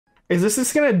Is this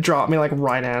just gonna drop me like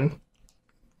right in?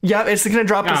 Yep, it's gonna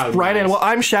drop us right in. Well,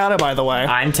 I'm Shadow, by the way.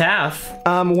 I'm Taff.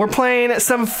 We're playing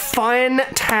some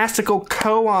fantastical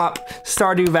co-op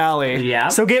Stardew Valley. Yeah.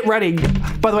 So get ready.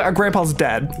 By the way, our grandpa's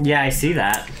dead. Yeah, I see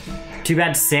that. Too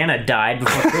bad Santa died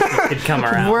before Christmas could come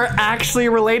around. We're actually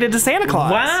related to Santa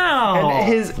Claus. Wow.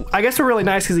 And I guess we're really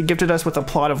nice because he gifted us with a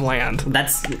plot of land.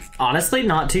 That's honestly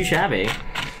not too shabby.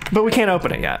 But we can't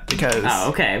open it yet because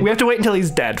we have to wait until he's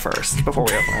dead first before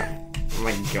we open it. Oh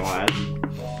my god.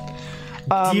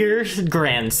 Dear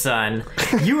grandson,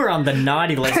 you were on the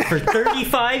naughty list for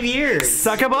 35 years.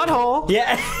 Suck a butthole.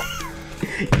 Yeah.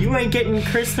 You ain't getting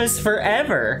Christmas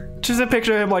forever. Just a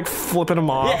picture of him like flipping him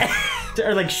off. Yeah.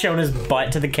 Or like showing his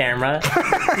butt to the camera.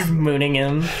 Just mooning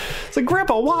him. It's like,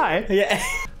 Grandpa, why? Yeah.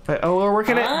 But, we're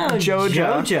working at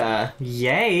Joja.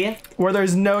 Yay. Where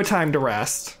there's no time to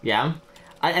rest. Yeah.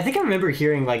 I think I remember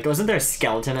hearing, like, wasn't there a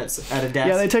skeleton at a desk?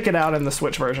 Yeah, they took it out in the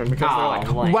Switch version because they're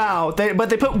like, wow.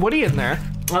 But they put Woody in there.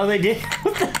 Oh, they did?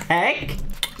 What the heck?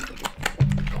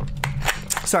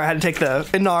 Sorry, I had to take the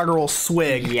inaugural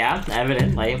swig. Yeah,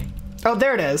 evidently. Oh,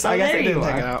 there it is. Oh, I guess they didn't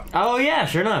take it out. Oh, yeah,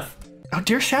 sure enough. Oh,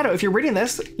 dear Shadow, if you're reading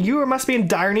this, you must be in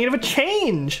dire need of a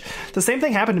change. The same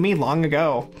thing happened to me long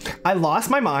ago. I lost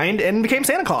my mind and became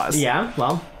Santa Claus. Yeah,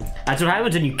 well, that's what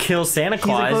happens when you kill Santa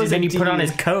Claus. Then you put on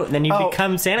his coat, and then you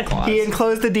become Santa Claus. He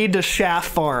enclosed the deed to Shaft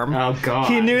Farm. Oh,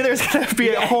 God. He knew there was going to be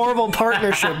a horrible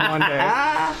partnership one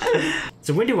day.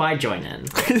 So when do I join in?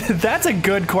 That's a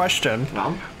good question.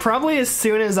 Well, probably as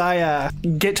soon as I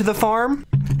get to the farm,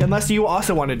 unless you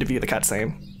also wanted to view the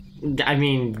cutscene. I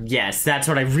mean, yes, that's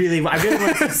what I really want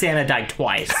to see. Santa die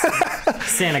twice.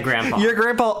 Santa Grandpa. Your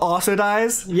grandpa also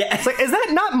dies? Yeah. It's like, is that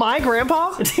not my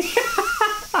grandpa?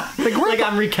 Like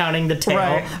I'm recounting the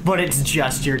tale, but it's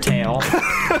just your tale.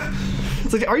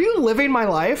 It's like, are you living my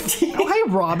life? Oh,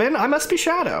 hey, Robin. I must be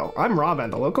Shadow. I'm Robin,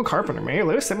 the local carpenter. Mayor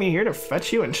Lewis sent me here to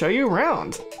fetch you and show you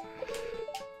around.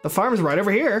 The farm's right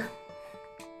over here.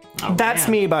 Oh, that's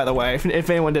me, by the way, if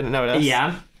anyone didn't notice.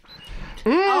 Yeah.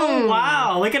 Oh,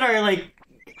 wow. Look at our, like,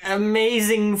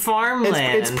 amazing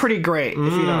farmland. It's pretty great, if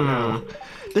you don't know.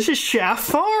 This is Shaft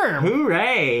Farm.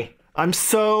 Hooray. I'm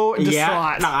so distraught.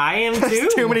 Yeah, I am too.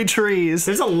 There's too many trees.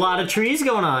 There's a lot of trees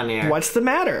going on here. What's the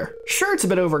matter? Sure, it's a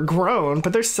bit overgrown,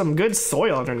 but there's some good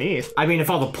soil underneath. I mean, if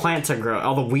all the plants are growing,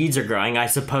 all the weeds are growing, I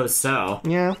suppose so.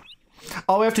 Yeah.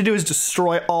 All we have to do is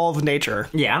destroy all of nature.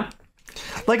 Yeah.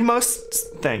 Like most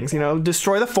things, you know,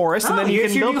 destroy the forest and then you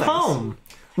can build things. Home.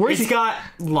 It's got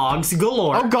logs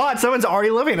galore. Oh god, someone's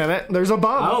already living in it. There's a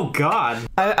bum. Oh god.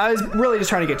 I was really just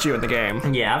trying to get you in the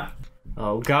game. Yeah.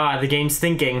 Oh god, the game's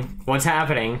thinking. What's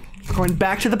happening? Going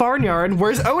back to the barnyard.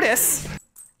 Where's Otis?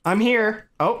 I'm here.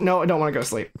 Oh, no, I don't want to go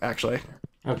sleep, actually.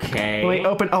 Okay. Let me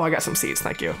open. Oh, I got some seeds,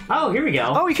 thank you. Oh, here we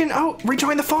go. Oh, you can,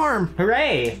 rejoin the farm.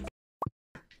 Hooray.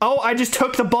 Oh, I just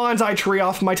took the bonsai tree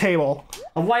off my table.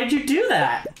 Why did you do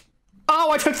that?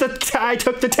 Oh, I took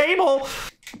the table.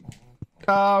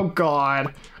 Oh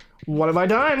god. What have I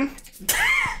done?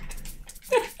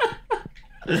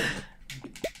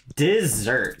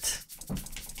 Dessert.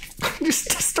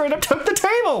 Just straight up took the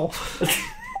table.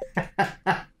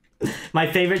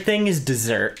 My favorite thing is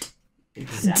dessert.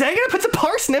 Exactly. Dang it, I put the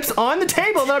parsnips on the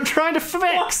table that I'm trying to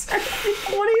fix.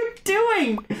 What are you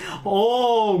doing?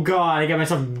 Oh god, I got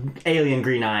myself alien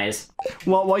green eyes.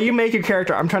 Well, while you make your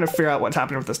character, I'm trying to figure out what's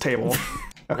happening with this table.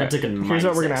 Okay, here's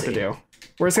what we're gonna have to do.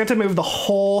 We're just gonna have to move the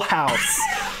whole house.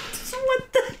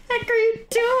 What the heck are you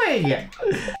doing?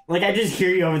 Like, I just hear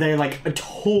you over there like a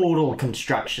total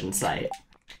construction site.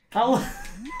 Oh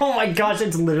my gosh,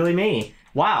 it's literally me.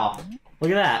 Wow,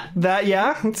 look at that.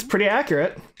 Yeah, it's pretty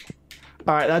accurate.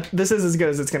 All right, this is as good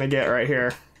as it's gonna get right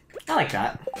here. I like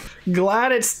that.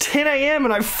 Glad it's 10 a.m.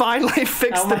 and I finally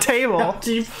fixed the table.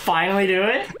 Did you finally do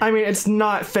it? I mean, it's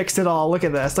not fixed at all. Look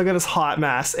at this. Look at this hot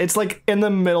mess. It's like in the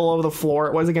middle of the floor.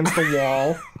 It was against the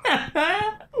wall.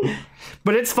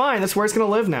 But it's fine. That's where it's gonna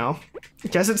live now.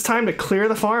 Guess it's time to clear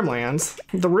the farmlands.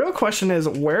 The real question is,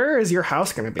 where is your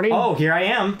house gonna be? Oh, here I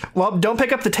am. Well, don't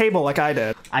pick up the table like I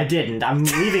did. I didn't. I'm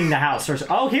leaving the house first.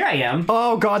 Oh, here I am.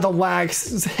 Oh god, the lag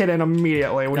hit in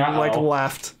immediately when you like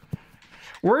left.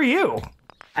 Where are you?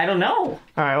 I don't know. All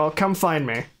right, well, come find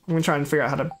me. I'm gonna try and figure out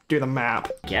how to do the map.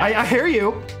 Yeah. I hear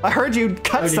you. I heard you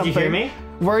cut something. Did you hear me?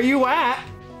 Where are you at?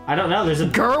 I don't know. There's a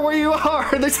girl. Where you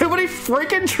are? There's so many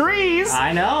freaking trees.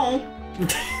 I know.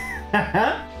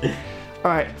 All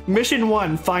right, mission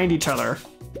 1: find each other.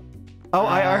 Oh,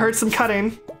 I heard some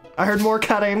cutting. I heard more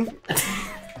cutting.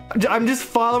 I'm just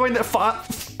following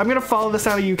I'm gonna follow the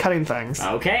sound of you cutting things.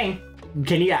 Okay.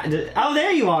 Can you? Oh,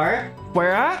 there you are.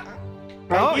 Where at?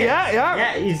 Oh, here.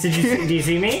 yeah. Yeah, do you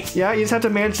see me? Yeah, you just have to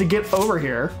manage to get over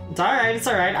here. It's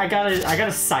alright. I got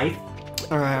a scythe.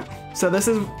 All right. So this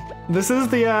is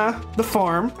the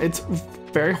farm. It's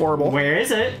very horrible. Where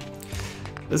is it?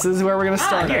 This is where we're gonna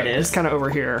start. Here it is. It's kind of over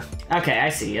here. Okay, I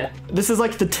see it. This is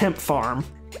like the temp farm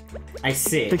I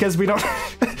see. because we don't.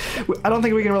 I don't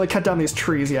think we can really cut down these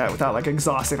trees yet without like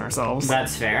exhausting ourselves.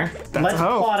 That's fair. That's Let's a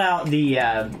hope. plot out the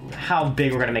how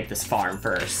big we're gonna make this farm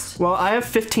first. Well, I have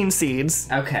 15 seeds.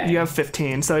 Okay. You have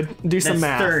 15, so do some That's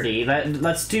math. 30.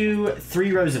 Let's do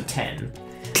 3 rows of 10.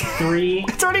 3,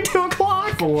 It's already 2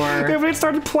 o'clock. 4, We haven't even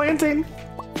started planting.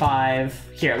 5.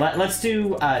 Here, let's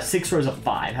do 6 rows of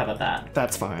 5. How about that?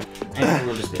 That's fine. And then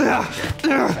we'll just be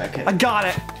okay. I got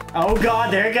it. Oh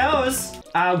god, there it goes.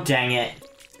 Oh dang it.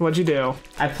 What'd you do?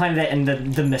 I planted it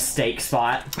in the mistake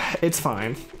spot. It's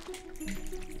fine.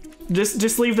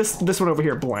 Just leave this one over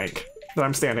here blank that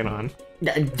I'm standing on.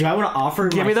 Do I want to offer?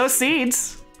 Give me those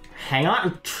seeds. Hang on,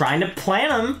 I'm trying to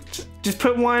plant them. Just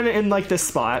put one in like this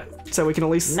spot so we can at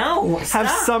least No, have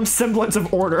stop. some semblance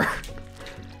of order.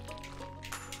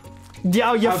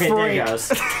 Yeah, you Okay, freak. there it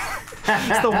goes.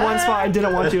 It's the one spot I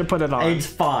didn't want you to put it on. It's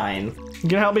fine. You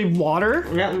gonna help me water?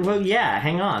 Yeah, well, yeah.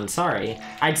 Hang on. Sorry.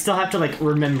 I'd still have to like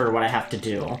remember what I have to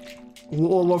do.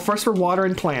 Well, first we're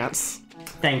watering plants.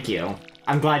 Thank you.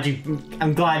 I'm glad you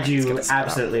gonna set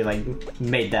absolutely like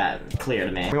made that clear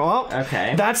to me. Well,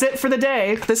 Okay. That's it for the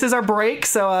day. This is our break,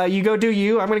 so you go do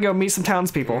you. I'm gonna go meet some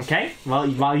townspeople. Okay. Well,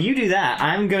 while you do that,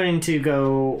 I'm going to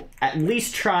go at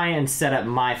least try and set up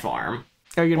my farm.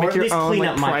 Are you gonna Or make at your least own clean like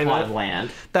up my private? plot of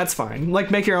land. That's fine.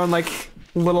 Like make your own like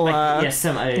little Yes,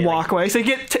 some walkway, so you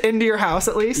get into your house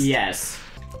at least. yes.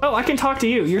 Oh, I can talk to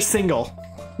you. You're single.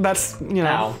 That's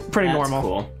Oh, pretty that's normal.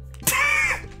 Cool.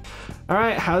 All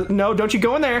right. No, don't you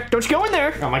go in there. Don't you go in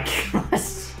there. Oh my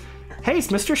gosh. Hey, it's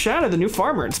Mr. Shadow, the new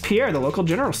farmer. It's Pierre, the local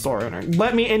general store owner.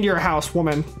 Let me into your house,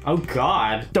 woman. Oh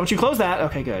god. Don't you close that.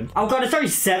 Okay, good. Oh god, it's already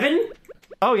 7?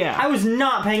 Oh yeah. I was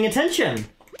not paying attention.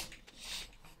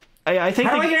 I think.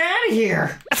 How do I get out of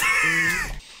here?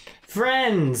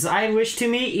 Friends, I wish to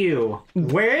meet you.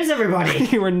 Where is everybody?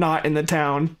 you were not in the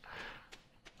town.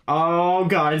 Oh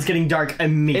god, it's getting dark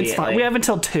immediately. It's fine. We have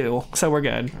until 2, so we're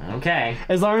good. Okay.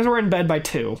 As long as we're in bed by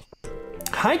 2.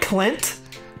 Hi, Clint.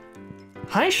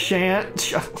 Hi, Shan.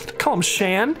 Call him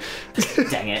Shan.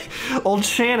 Dang it. Old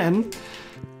Shannon.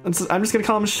 I'm just gonna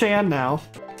call him Shan now.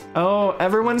 Oh,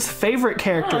 everyone's favorite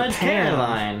character, Oh, that's Pam.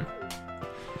 Caroline.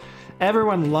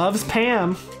 Everyone loves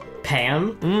Pam.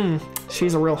 Pam?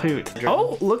 She's a real hoot.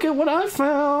 Oh, look at what I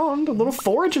found. A little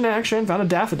forage in action. Found a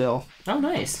daffodil. Oh,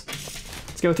 nice.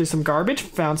 Let's go through some garbage.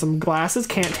 Found some glasses.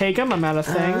 Can't take them. I'm out of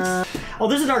things. Oh,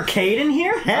 there's an arcade in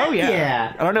here? Heck Oh,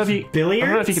 yeah. I don't know if you Billiards? I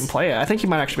don't know if you can play it. I think you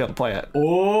might actually be able to play it.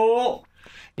 Oh,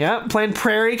 Yeah, playing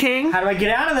Prairie King. how do I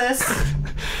get out of this?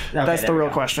 Okay, That's the there we real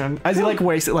go. question. As you like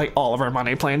wasted like all of our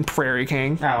money playing Prairie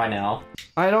King. Oh, I know.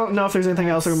 I don't know if there's anything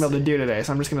else we're gonna be able to do today,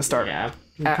 so I'm just gonna start. Yeah.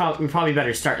 We probably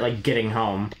better start, like, getting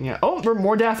home. Yeah. Oh, there are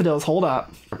more daffodils. Hold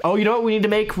up. Oh, you know what? We need to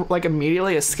make like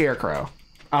immediately a scarecrow.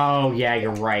 Oh, yeah,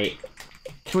 you're right.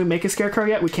 Can we make a scarecrow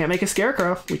yet? We can't make a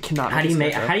scarecrow. We cannot. How do you a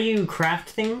scarecrow. how do you craft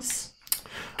things?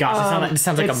 Gosh, it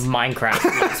sounds like a it's- Minecraft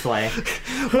let's play.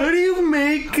 How do you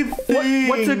make a thing?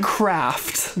 What's a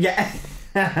craft? Yeah.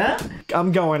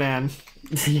 I'm going in.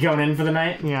 You going in for the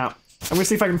night? Yeah. I'm gonna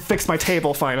see if I can fix my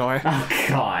table finally. Oh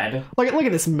god. Look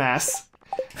at this mess.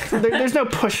 There's no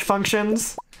push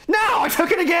functions. No, I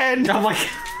took it again. Oh my.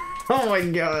 Oh my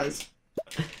gosh.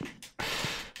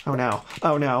 Oh no.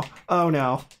 Oh no. Oh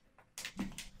no.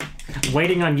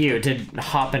 Waiting on you to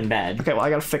hop in bed. Okay, well I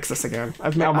gotta fix this again.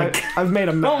 I've made Oh my God. I've made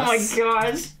a mess. Oh my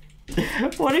gosh.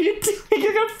 What are you doing?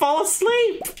 You're gonna fall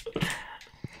asleep.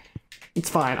 It's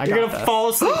fine. I You're got gonna this. fall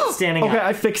asleep standing Okay, up.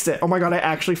 I fixed it. Oh my god, I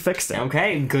actually fixed it.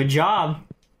 Okay, good job.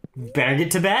 Better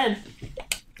get to bed.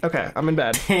 Okay, I'm in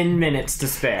bed. 10 minutes to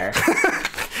spare.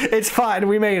 It's fine.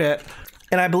 We made it.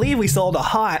 And I believe we sold a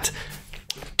hot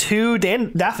 2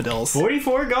 daffodils.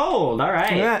 44 gold. All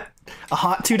right. Yeah, a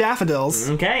hot 2 daffodils.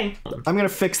 Okay. I'm gonna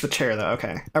fix the chair though.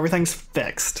 Okay, everything's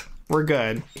fixed. We're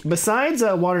good. Besides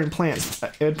watering plants,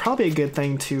 it would probably be a good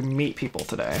thing to meet people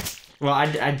today. Well,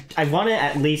 I want to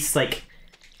at least like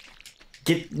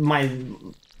get my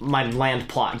land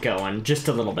plot going just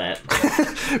a little bit.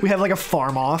 We have like a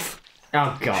farm off.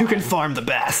 Oh god. Who can farm the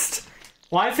best?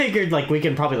 Well, I figured like we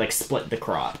can probably like split the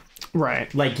crop.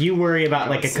 Right. Like you worry about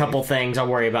like a see. couple things, I'll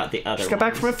worry about the other. Just got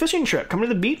back from a fishing trip. Come to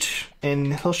the beach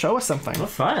and he'll show us something. Oh,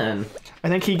 fun. I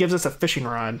think he gives us a fishing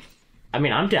rod. I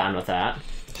mean, I'm down with that.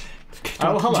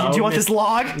 Oh, hello. Do you want this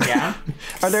log? Yeah.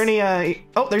 Are there any,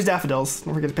 oh, there's daffodils.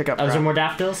 We're gonna pick up Oh, is crap. there more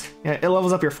daffodils? Yeah, it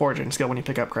levels up your foraging skill when you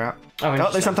pick up crap. Oh, Oh,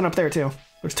 interesting. there's something up there too.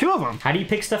 There's 2 of them. How do you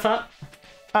pick stuff up?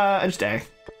 Just A.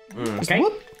 Okay.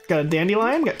 Whoop. Got a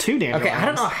dandelion, got 2 dandelions. Okay, I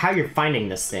don't know how you're finding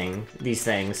these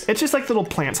things. It's just like little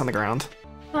plants on the ground.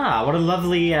 Ah, what a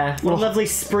lovely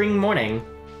spring morning.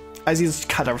 As you just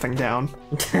cut everything down.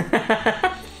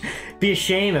 Be a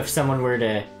shame if someone were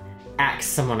to ask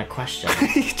someone a question.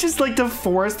 You just like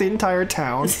deforest the entire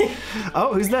town.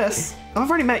 Oh, who's this? Oh, I've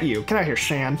already met you. Get out of here,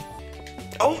 Shan.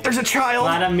 Oh, there's a child.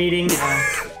 Glad I'm meeting.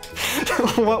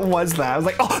 What was that? I was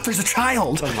like, oh, there's a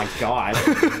child. Oh my god.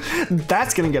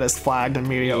 That's gonna get us flagged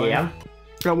immediately. Yeah.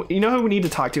 Oh, you know who we need to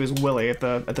talk to is Willie at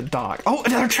the dock. Oh,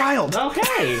 another child. Okay.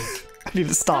 I need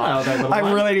to stop. Hello there, little I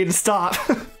one. really need to stop.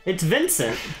 It's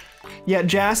Vincent. Yeah,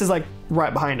 Jas is like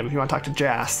right behind him if you want to talk to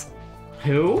Jas.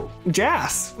 Who?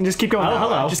 Jas. Just keep going Oh, that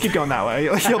hello. way. Just keep going that way.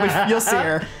 You'll see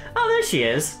her. Oh, there she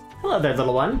is. Hello there,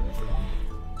 little one.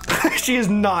 She is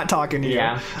not talking to you.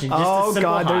 Yeah, just a Oh simple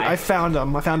god, hi. I found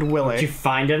him. I found Willie. Did you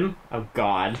find him? Oh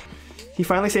god. He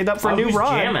finally saved up for a Oh, new who's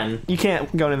rod. jamming? You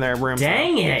can't go in their rooms.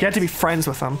 Dang though. it. You have to be friends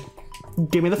with them.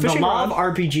 Give me the The fishing law of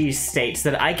rod. RPGs states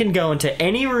that I can go into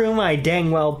any room I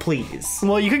dang well please.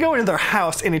 Well, you can go into their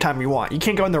house anytime you want. You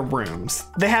can't go in their rooms.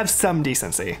 They have some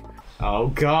decency. Oh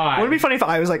god. Wouldn't it be funny if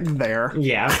I was like there?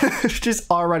 Yeah. Just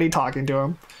already talking to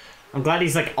him. I'm glad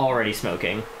he's like already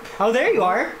smoking. Oh, there you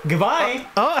are. Goodbye.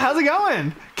 Oh, how's it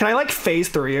going? Can I like phase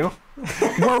through you?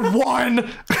 We're one.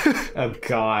 Oh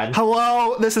god.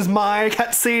 Hello, this is my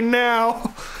cutscene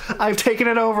now. I've taken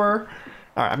it over.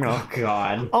 All right, I'm gonna.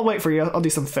 God. I'll wait for you. I'll do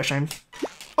some fishing.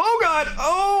 Oh god!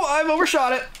 Oh, I've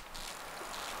overshot it.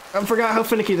 I forgot how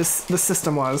finicky the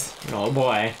system was. Oh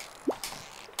boy.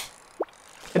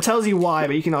 It tells you why,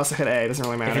 but you can also hit A. It doesn't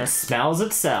really If matter. it smells,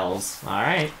 it sells.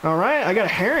 Alright. All right, I got a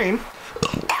herring.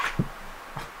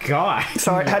 God.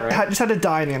 Sorry, Right. just had to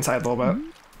die in the inside a little bit.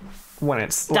 When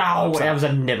it's. Oh, that was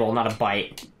a nibble, not a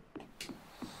bite.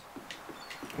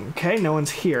 Okay, no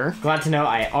one's here. Glad to know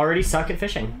I already suck at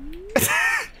fishing.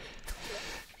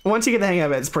 Once you get the hang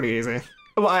of it, it's pretty easy.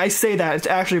 Well, I say that, it's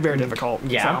actually very difficult.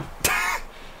 Yeah. So.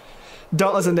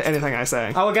 Don't listen to anything I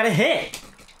say. Oh, I got a hit.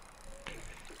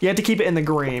 You have to keep it in the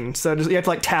green, so you have to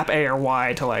like tap A or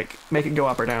Y to like make it go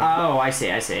up or down. Oh, I see,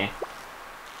 I see.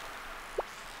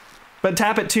 But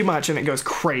tap it too much and it goes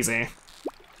crazy.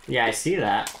 Yeah, I see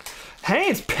that. Hey,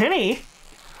 it's Penny!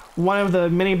 One of the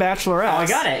mini bachelorettes. Oh, I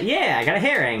got it. Yeah, I got a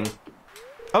herring.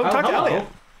 Oh, talk to hello. Elliot.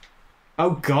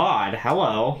 Oh God,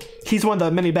 hello. He's one of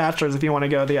the mini bachelors if you want to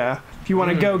go if you want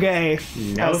to go gay.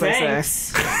 No as they thanks.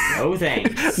 say. No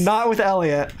thanks. Not with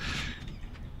Elliot.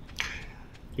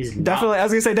 He's not- Definitely, I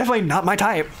was gonna say, definitely not my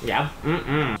type. Yeah.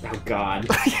 Mm-mm. Oh God.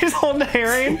 He's holding a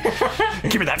herring.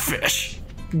 Give me that fish.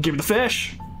 Give me the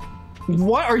fish.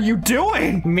 What are you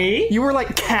doing? Me? You were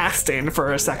like casting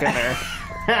for a second there.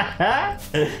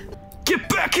 Get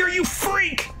back here, you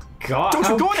freak! God. Don't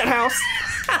you go in that house!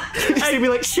 You see me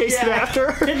like chasing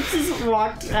after. I just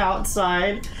walked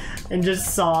outside and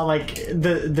just saw like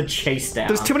the chase down.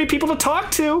 There's too many people to talk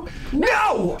to.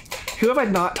 No! Who have I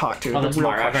not talked to? Oh, that's The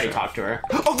real Mara. I've already question. talked to her.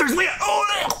 Oh, there's Leah.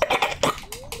 Oh,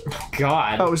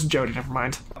 God. oh, it was Jody. Never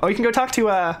mind. Oh, you can go talk to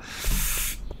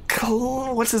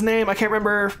what's his name? I can't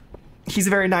remember. He's a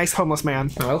very nice homeless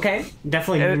man. Okay.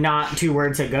 Definitely not two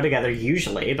words that go together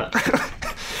usually, but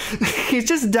He's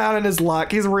just down in his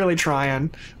luck. He's really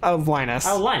trying. Oh, Linus.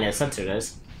 oh, Linus, that's who it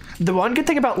is. The one good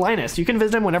thing about Linus, you can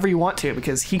visit him whenever you want to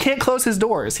because he can't close his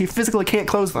doors. He physically can't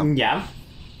close them. Yeah.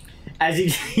 As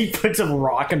he puts a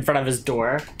rock in front of his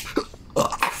door.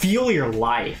 Feel your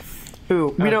life.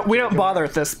 Ooh, we don't bother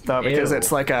with this though because Ew.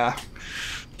 it's like a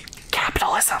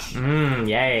capitalism.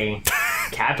 Yay.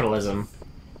 Capitalism.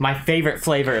 My favorite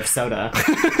flavor of soda.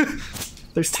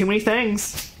 There's too many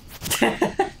things.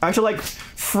 I have to like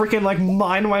freaking like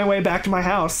mine my way back to my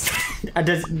house.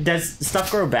 Does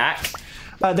stuff grow back?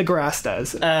 The grass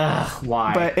does, Ugh,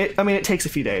 why? but it takes a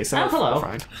few days. So Oh, it's hello.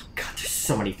 fine. God, there's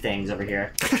so many things over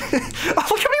here. Oh,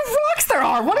 look how many rocks there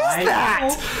are! What is I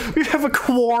that? We have a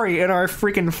quarry in our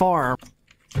freaking farm.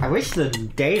 I wish the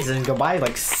days didn't go by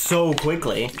like so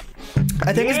quickly.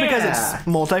 I think it's because Yeah. it's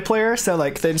multiplayer, so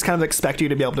like they just kind of expect you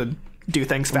to be able to do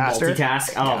things faster.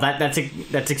 Multitask. Oh,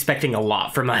 that's expecting a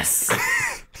lot from us.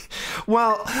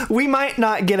 Well, we might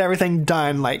not get everything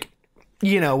done like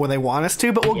when they want us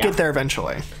to, but we'll Yeah. get there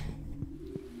eventually.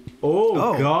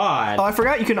 Oh God. Oh, I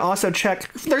forgot you can also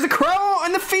check. There's a crow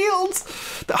in the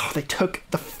fields. Oh, they took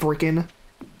the freaking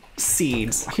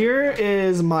seeds. Here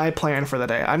is my plan for the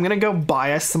day. I'm gonna go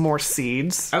buy us some more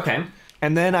seeds, Okay.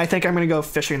 and then I think I'm gonna go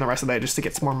fishing the rest of the day just to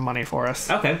get some more money for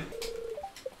us. Okay.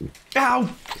 Ow!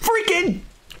 Freaking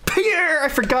Pierre! I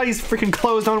forgot he's freaking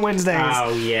closed on Wednesdays.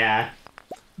 Oh, yeah.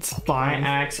 It's My fine.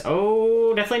 axe.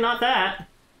 Oh, definitely not that.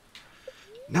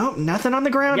 Nope, nothing on the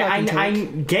ground. Yeah, I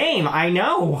can take. I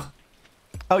know.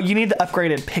 Oh, you need the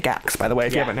upgraded pickaxe, by the way,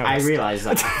 if you haven't I noticed. realized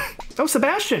that. Oh,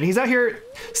 Sebastian, he's out here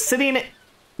sitting.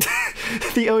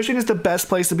 The ocean is the best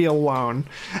place to be alone.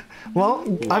 Well,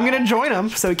 I'm gonna join him,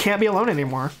 so he can't be alone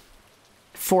anymore.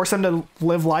 Force him to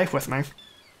live life with me.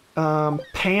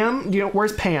 Pam,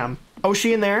 where's Pam? Oh,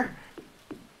 she in there?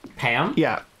 Pam?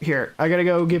 Yeah, here. I gotta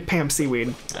go give Pam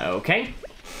seaweed. Okay.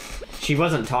 She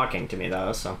wasn't talking to me,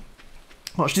 though, so...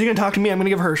 Well, she's gonna talk to me. I'm gonna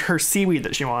give her her seaweed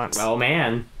that she wants. Oh,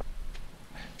 man.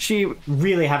 She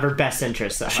really have her best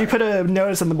interests at She heart. put a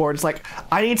notice on the board. It's like,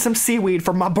 I need some seaweed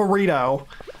for my burrito.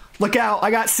 Look out,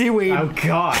 I got seaweed. Oh,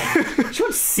 God. She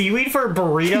wants seaweed for a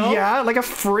burrito? Yeah, like a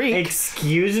freak.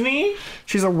 Excuse me?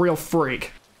 She's a real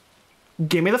freak.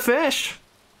 Give me the fish.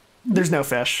 There's no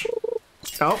fish.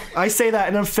 Oh, I say that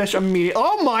and a fish immediately.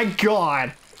 Oh my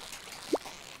god.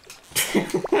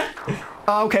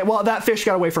 Okay, well, that fish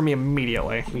got away from me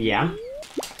immediately. Yeah.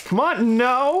 Come on,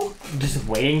 no. Just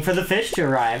waiting for the fish to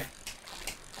arrive.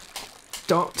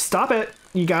 Don't stop it.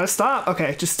 You gotta stop.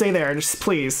 Okay, just stay there. Just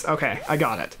please. Okay, I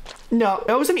got it. No,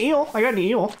 it was an eel. I got an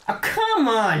eel. Oh, come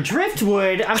on.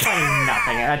 Driftwood. I'm finding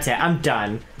nothing. That's it. I'm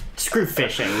done. Screw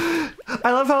fishing.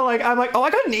 I love how, like, I'm like, oh,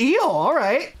 I got an eel. All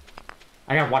right.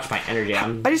 I gotta watch my energy.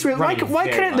 I just realized, why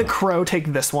couldn't the low. crow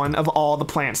take this one of all the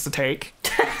plants to take?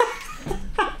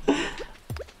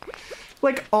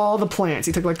 Like, all the plants.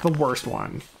 He took, like, the worst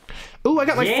one. Ooh, I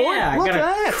got my Yeah, Look I at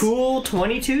got a that. cool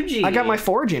 22G. I got my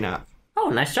foraging up. Oh,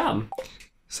 nice job.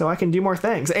 So I can do more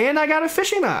things. And I got a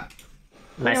fishing up.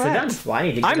 Nicely at done. that. Well, I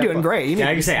need to get I'm up doing on- great. You Yeah, I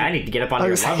need can say I need to get up on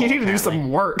your level. You need to do apparently.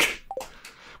 some work.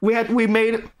 We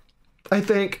made, I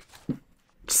think,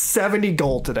 70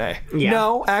 gold today. Yeah.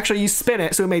 No, actually, you spin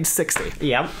it, so we made 60.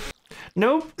 Yep.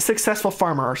 No successful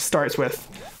farmer starts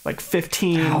with, like,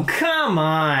 15. Oh, come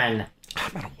on.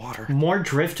 I'm out of water. More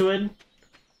driftwood?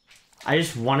 I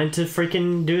just wanted to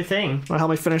freaking do a thing. Want to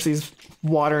help me finish these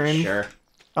watering? Sure.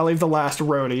 I'll leave the last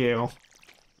row to you.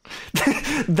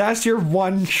 That's your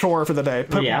one chore for the day.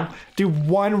 Yeah. Do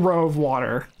one row of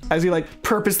water. As you, like,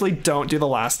 purposely don't do the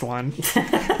last one.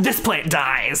 This plant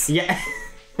dies. Yeah.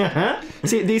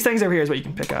 See, these things over here is what you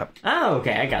can pick up. Oh,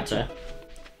 okay. I gotcha.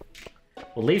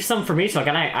 Well, leave some for me so I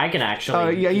can actually. Oh,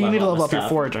 yeah, you need to level up your stuff.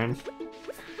 foraging.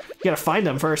 You gotta find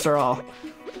them first, or I'm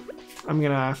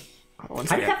gonna. How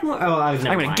do you have more? Oh, I was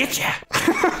never I'm gonna mind. get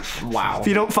you. Wow. If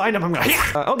you don't find them, I'm gonna.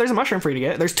 Oh, there's a mushroom for you to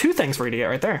get. There's 2 things for you to get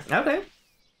right there. Okay.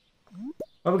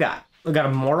 What we got? We got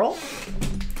a moral,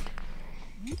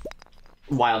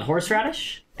 wild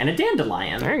horseradish, and a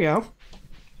dandelion. There you go.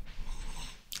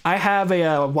 I have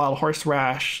a wild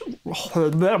horseradish.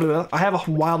 I have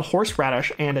a wild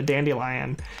horseradish and a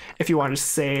dandelion. If you want to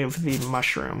save the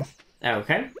mushroom.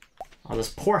 Okay. Oh, this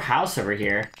poor house over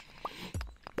here.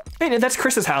 Hey, that's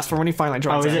Chris's house for when he finally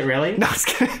joins. Oh, is in. it really? No, I was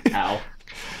kidding. Oh.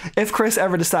 If Chris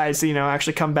ever decides to,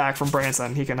 actually come back from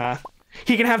Branson, he can have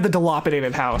the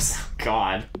dilapidated house.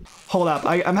 God. Hold up,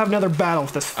 I'm having another battle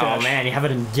with this fish. Oh man, you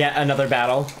have yet another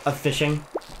battle of fishing.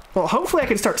 Well, hopefully I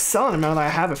can start selling them now that I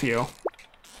have a few.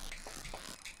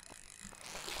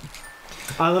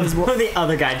 I love one of the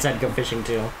other guys said go fishing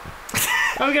too.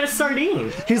 Oh, we got a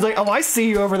sardine. He's like, oh, I see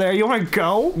you over there. You want to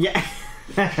go? Yeah.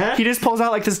 He just pulls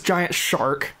out like this giant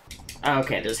shark.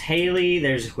 Okay, there's Haley.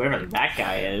 There's whoever that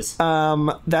guy is.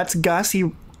 That's Gus.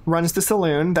 He runs the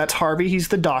saloon. That's Harvey. He's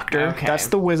the doctor. Okay. That's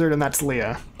the wizard, and that's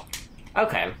Leah.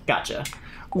 Okay, gotcha.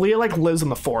 Leah like lives in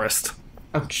the forest.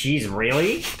 Oh, jeez,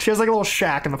 really? She has like a little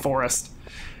shack in the forest.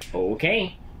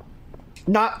 Okay.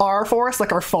 Not our forest,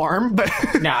 like our farm, but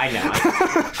No, I know.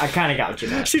 I kind of got what you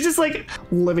meant. she's just like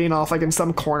living off like in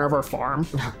some corner of our farm.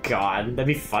 Oh, God, that'd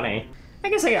be funny. I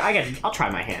guess I'll try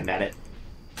my hand at it.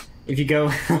 If you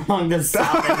go along the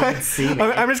south, you can see me.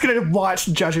 I'm just gonna watch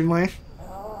judgingly.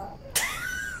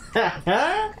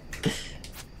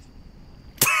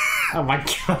 Oh my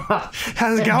God.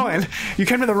 How's it going? You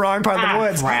came to the wrong part of the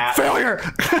woods. Crap. Failure.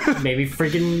 Maybe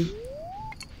freaking.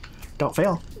 Don't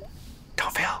fail.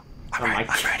 Don't fail. I'm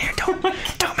right here. Don't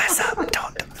mess up.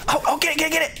 Don't. Oh, get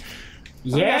it.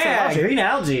 Yeah, algae. green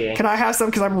algae. Can I have some?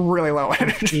 Because I'm really low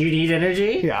energy. Do you need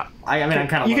energy? Yeah. I mean, I'm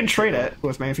kind of. You can trade it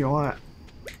with me if you want.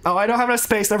 Oh, I don't have enough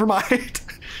space. Never mind.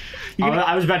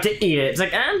 I was about to eat it. It's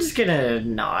like, I'm just gonna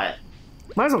not.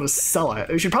 Might as well just sell it.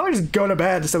 We should probably just go to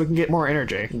bed so we can get more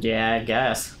energy. Yeah, I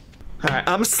guess. Alright,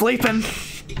 I'm sleeping.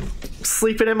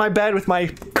 Sleeping in my bed with my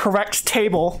correct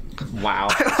table. Wow.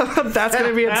 That's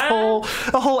gonna be a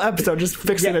whole episode, just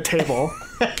fixing a table.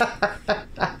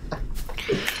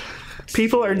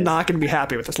 People are not going to be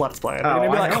happy with this Let's Play. They're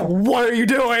going to be I like, know. what are you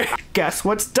doing? Guess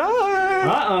what's done?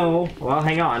 Uh-oh. Well,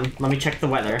 hang on. Let me check the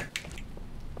weather.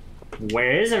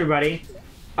 Where is everybody?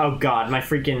 Oh god, my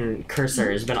freaking cursor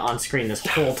has been on screen this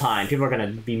whole time. People are gonna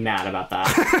be mad about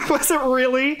that. Was it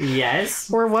really?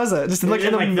 Yes. Where was it? Just like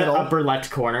in the middle? The upper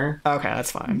left corner. Okay, that's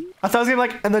fine. I thought it was gonna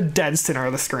be like in the dead center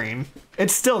of the screen.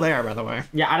 It's still there, by the way.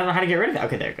 Yeah, I don't know how to get rid of it.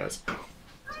 Okay, there it goes.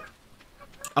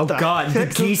 Oh god, the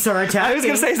geese are attacking. I was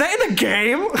gonna say, is that in the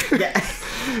game?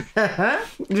 Yeah.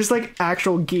 Just like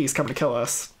actual geese coming to kill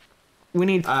us. We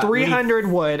need 300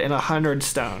 wood and 100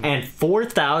 stone. And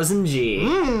 4,000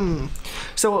 G.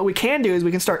 So what we can do is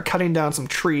we can start cutting down some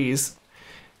trees.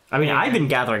 I mean, I've been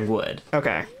gathering wood.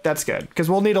 Okay, that's good, because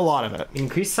we'll need a lot of it.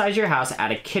 Increase the size of your house,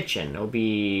 add a kitchen. It'll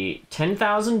be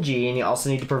 10,000 G, and you also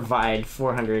need to provide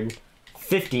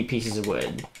 450 pieces of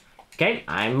wood. Okay,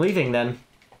 I'm leaving then.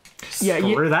 Yeah,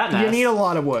 Screw that mess. you need a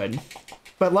lot of wood.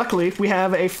 But luckily, we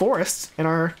have a forest in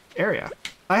our area.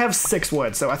 I have 6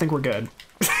 wood, so I think we're good.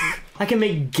 I can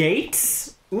make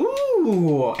gates?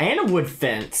 Ooh, and a wood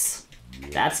fence.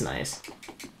 That's nice.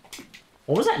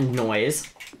 What was that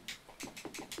noise?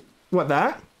 What,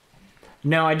 that?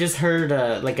 No, I just heard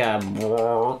like a...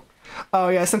 Oh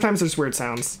yeah, sometimes there's weird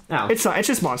sounds. Oh. It's not, it's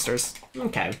just monsters.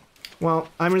 Okay. Well,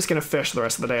 I'm just gonna fish the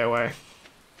rest of the day away.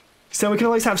 So we can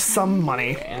at least have some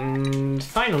money. And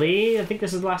finally, I think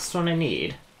this is the last one I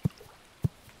need.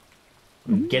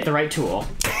 Get the right tool.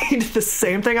 He did the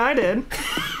same thing I did.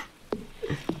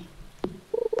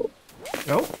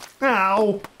 Oh.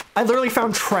 Ow. I literally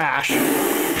found trash.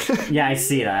 Yeah, I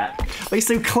see that. At least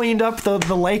they cleaned up the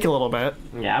lake a little bit.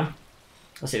 Yeah.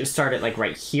 Let's see, let's start it like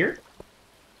right here.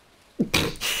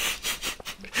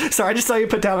 Sorry, I just saw you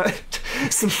put down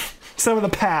some of the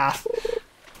path.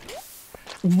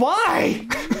 Why?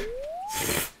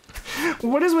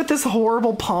 What is with this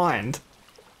horrible pond?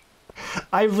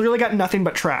 I've literally got nothing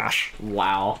but trash.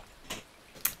 Wow.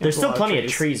 There's still plenty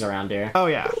of trees around here. Oh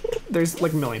yeah, there's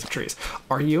like millions of trees.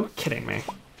 Are you kidding me?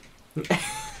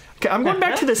 Okay, I'm going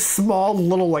back to this small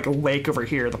little like lake over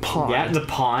here, the pond. Yeah, the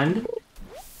pond.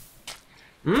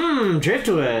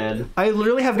 Driftwood. I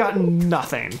literally have gotten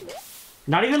nothing.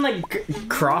 Not even like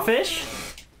crawfish?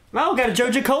 Oh, got a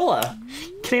Joja Cola.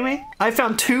 Kidding me? I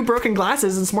found 2 broken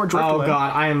glasses and some more driftwood. Oh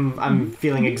god, I'm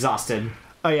feeling exhausted.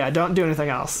 Oh yeah, don't do anything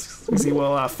else, because you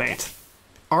will faint.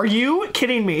 Are you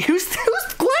kidding me? Who's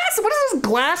glass? What is this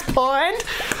glass pond?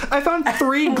 I found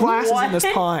 3 glasses in this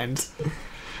pond.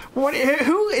 What?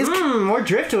 Who is? More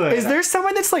driftwood. Is there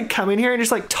someone that's like coming here and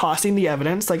just like tossing the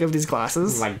evidence like of these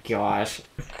glasses? Oh my gosh.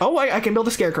 Oh, I can build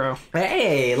a scarecrow.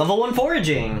 Hey, level 1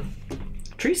 foraging.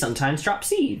 Trees sometimes drop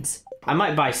seeds. I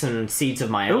might buy some seeds of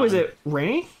my own. Oh, is it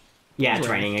rainy? Yeah, it's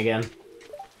raining again.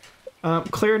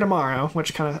 Clear tomorrow,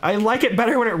 which kind of... I like it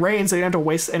better when it rains, so you don't have to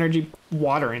waste energy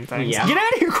watering things. Yeah. Get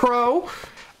out of here, crow!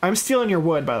 I'm stealing your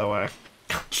wood, by the way.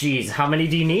 Jeez, how many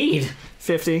do you need?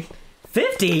 50.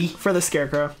 50? For the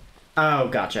scarecrow. Oh,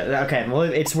 gotcha. Okay, well,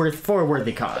 it's for a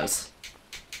worthy cause.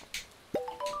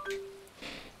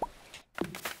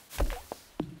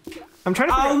 I'm trying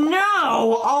to figure Oh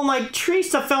no! All my tree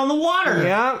stuff fell in the water!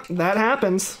 Yeah, that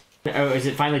happens. Oh, is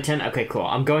it finally 10? Okay, cool.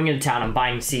 I'm going into town. I'm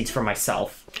buying seeds for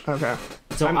myself. Okay.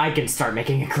 So I can start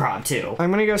making a crop, too. I'm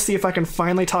gonna go see if I can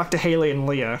finally talk to Haley and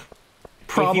Leah.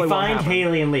 Probably if you won't find happen.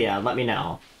 Haley and Leah, let me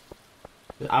know.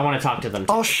 I want to talk to them,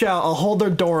 too. I'll shout, I'll hold their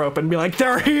door open and be like,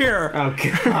 they're here! Oh,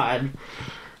 God.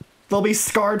 They'll be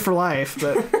scarred for life,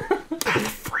 but... Ah, the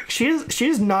freak. She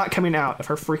is not coming out of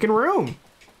her freaking room.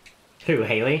 Who,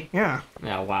 Haley? Yeah.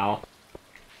 Oh, wow.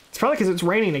 It's probably because it's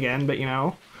raining again, but you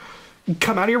know...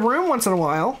 Come out of your room once in a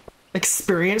while.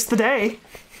 Experience the day.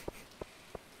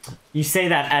 You say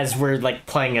that as we're, like,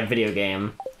 playing a video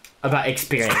game about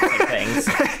experiencing things.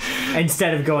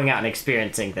 Instead of going out and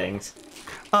experiencing things.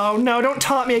 Oh no, don't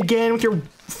taunt me again with your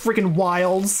freaking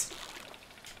wilds.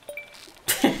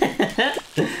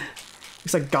 At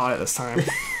least I got it this time.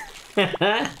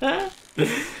 Oh,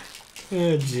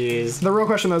 jeez. The real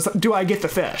question though is, do I get the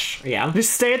fish? Yeah.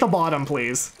 Just stay at the bottom,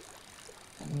 please.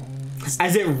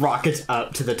 As it rockets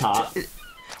up to the top.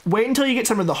 Wait until you get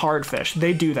some of the hard fish.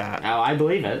 They do that. Oh, I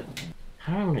believe it.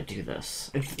 How do I want to do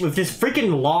this? If this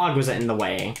freaking log wasn't in the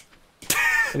way,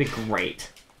 that'd be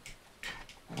great.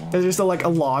 There's just like a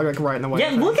log like right in the way.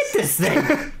 Yeah, look at this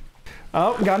thing.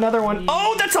 Oh, got another one.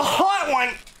 Oh, that's a hot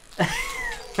one.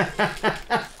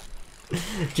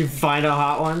 Did you find a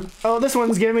hot one? Oh, this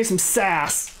one's giving me some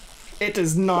sass. It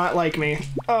does not like me.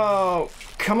 Oh,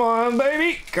 come on,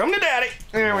 baby. Come to daddy.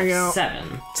 There we go.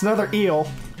 7. It's another eel.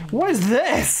 What is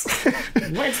this?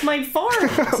 Where's my farm?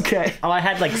 Okay. Oh, I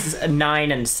had like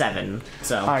 9 and 7,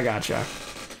 so. I gotcha.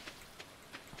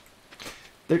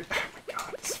 There, oh my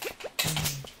god.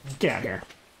 Get out of here.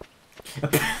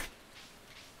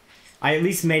 I at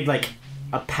least made, like,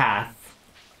 a path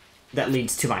that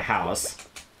leads to my house.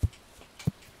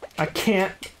 I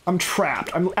can't. I'm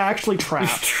trapped. I'm actually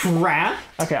trapped. Trapped?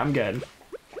 Okay, I'm good.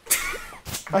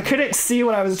 I couldn't see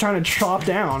what I was trying to chop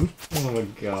down. Oh my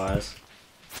gosh.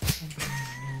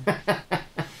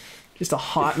 Just a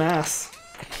hot mess.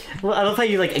 Well, I love how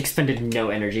you, like, expended no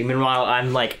energy. Meanwhile,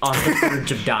 I'm, like, on the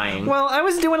verge of dying. Well, I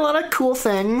was doing a lot of cool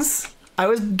things. I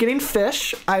was getting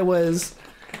fish. I was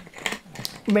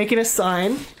making a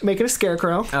sign, making a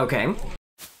scarecrow. Okay.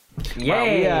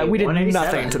 Yay! Yeah, we did 187.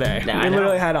 nothing today. Yeah, We I know.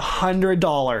 literally had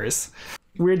 $100.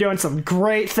 We were doing some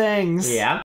great things. Yeah.